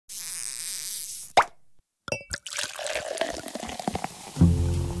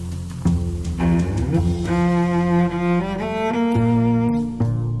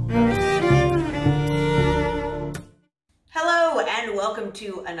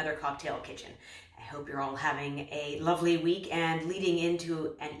another cocktail kitchen. I hope you're all having a lovely week and leading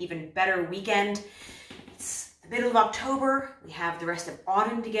into an even better weekend. It's the middle of October. We have the rest of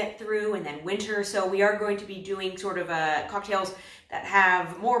autumn to get through and then winter. So we are going to be doing sort of cocktails that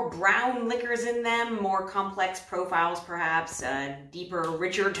have more brown liquors in them, more complex profiles perhaps, deeper,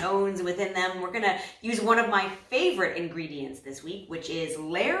 richer tones within them. We're gonna use one of my favorite ingredients this week, which is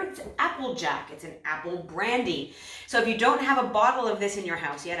Laird's Applejack. It's an apple brandy. So if you don't have a bottle of this in your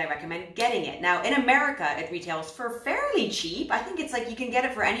house yet, I recommend getting it. Now in America, it retails for fairly cheap. I think it's like you can get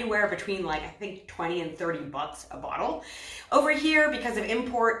it for anywhere between like, I think 20 and 30 bucks a bottle. Over here, because of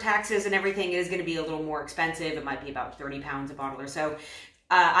import taxes and everything, it is gonna be a little more expensive. It might be about 30 pounds a bottle or so.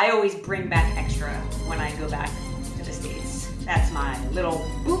 I always bring back extra when I go back to the States. That's my little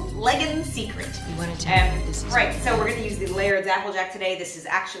bootlegging secret. You want to tell me what this is? Right, so we're gonna use the Laird's Applejack today. This is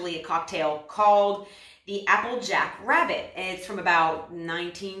actually a cocktail called the Applejack Rabbit. It's from about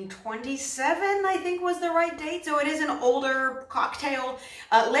 1927, I think was the right date. So it is an older cocktail.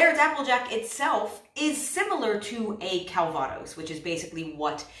 Laird's Applejack itself is similar to a Calvados, which is basically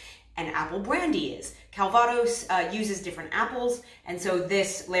what an apple brandy is. Calvados uses different apples, and so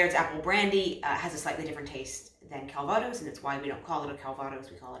this Laird's Apple Brandy has a slightly different taste than Calvados, and it's why we don't call it a Calvados,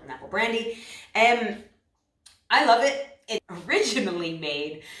 we call it an apple brandy. I love it. It's originally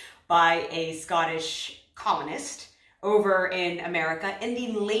made by a Scottish colonist over in America in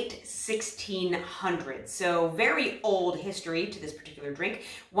the late 1600s. So very old history to this particular drink.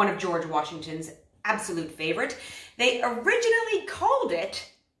 One of George Washington's absolute favorite. They originally called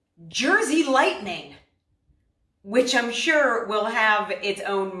it Jersey Lightning, which I'm sure will have its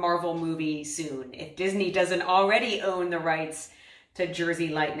own Marvel movie soon. If Disney doesn't already own the rights to Jersey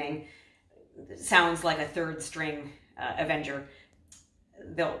Lightning, it sounds like a third string Avenger.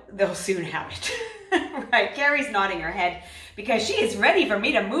 They'll soon have it. Right, Carrie's nodding her head because she is ready for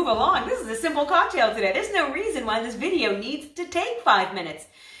me to move along. This is a simple cocktail today. There's no reason why this video needs to take 5 minutes.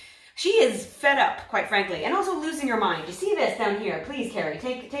 She is fed up, quite frankly, and also losing her mind. You see this down here? Please, Carrie,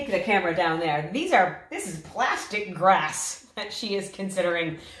 take the camera down there. This is plastic grass that she is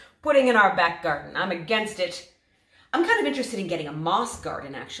considering putting in our back garden. I'm against it. I'm kind of interested in getting a moss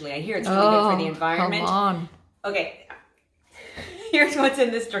garden, actually. I hear it's really good for the environment. Come on. Okay, here's what's in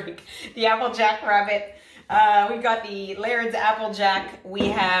this drink. The Applejack Rabbit. We've got the Laird's Applejack. We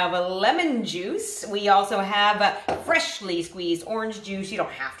have lemon juice. We also have freshly squeezed orange juice. You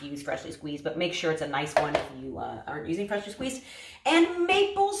don't have to use freshly squeezed, but make sure it's a nice one if you aren't using freshly squeezed. And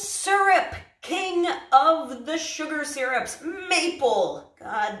maple syrup, king of the sugar syrups. Maple,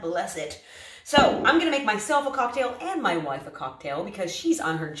 God bless it. So I'm gonna make myself a cocktail and my wife a cocktail because she's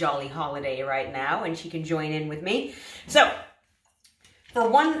on her jolly holiday right now and she can join in with me. So for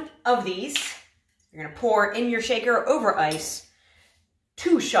one of these, you're gonna pour in your shaker over ice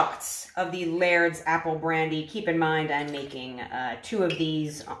 2 shots of the Laird's Apple Brandy. Keep in mind I'm making 2 of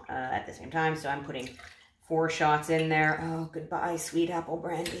these at the same time, so I'm putting 4 shots in there. Oh, goodbye, sweet apple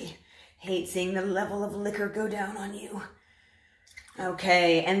brandy. Hate seeing the level of liquor go down on you.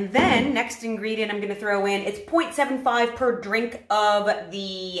 Okay, and then next ingredient I'm gonna throw in, it's 0.75 per drink of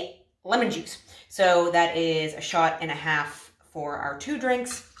the lemon juice. So that is 1.5 shots for our 2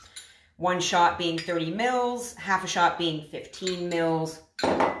 drinks. 1 shot being 30 mils, half a shot being 15 mils.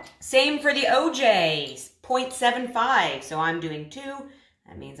 Same for the OJ, 0.75. So I'm doing 2.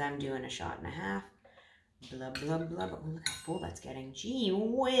 That means I'm doing 1.5 shots. Blah, blah, blah. Oh, look how full that's getting. Gee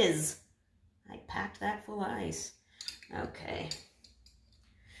whiz. I packed that full of ice. Okay.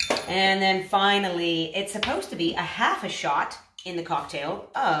 And then finally, it's supposed to be 1/2 shot in the cocktail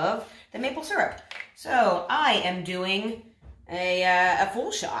of the maple syrup. So I am doing a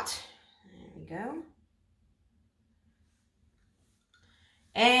full shot. Go.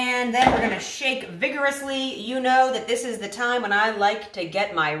 And then we're gonna shake vigorously. You know that this is the time when I like to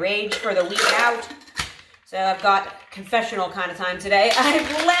get my rage for the week out. So I've got confessional kind of time today.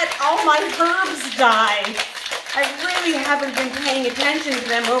 I've let all my herbs die. I really haven't been paying attention to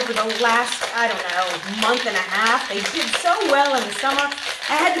them over the last, I don't know, month and a half. They did so well in the summer.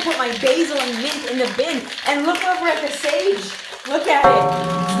 I had to put my basil and mint in the bin. And look over at the sage. Look at it.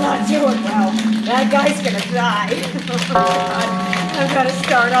 It's not doing well. That guy's gonna die. Oh my God. I've got to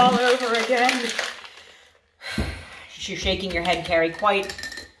start all over again. You're shaking your head, Carrie.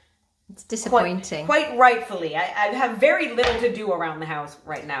 It's disappointing. Quite rightfully. I have very little to do around the house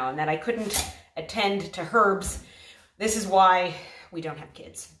right now, and that I couldn't attend to herbs. This is why we don't have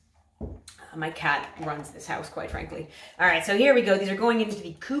kids. My cat runs this house, quite frankly. All right, so here we go. These are going into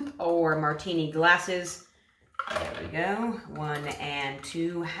the coupe or martini glasses. There we go. 1 and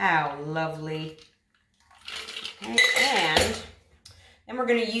 2. How lovely. Okay, and And we're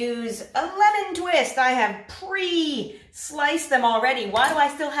gonna use a lemon twist. I have pre-sliced them already. Why do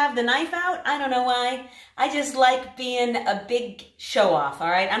I still have the knife out? I don't know why. I just like being a big show off, all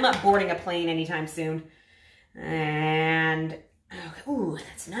right? I'm not boarding a plane anytime soon. And, ooh,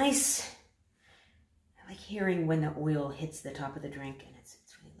 that's nice. I like hearing when the oil hits the top of the drink, and it's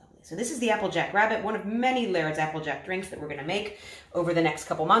really lovely. So this is the Applejack Rabbit, one of many Laird's Applejack drinks that we're gonna make over the next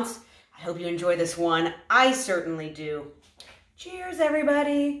couple months. I hope you enjoy this one. I certainly do. Cheers,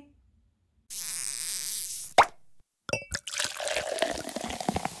 everybody.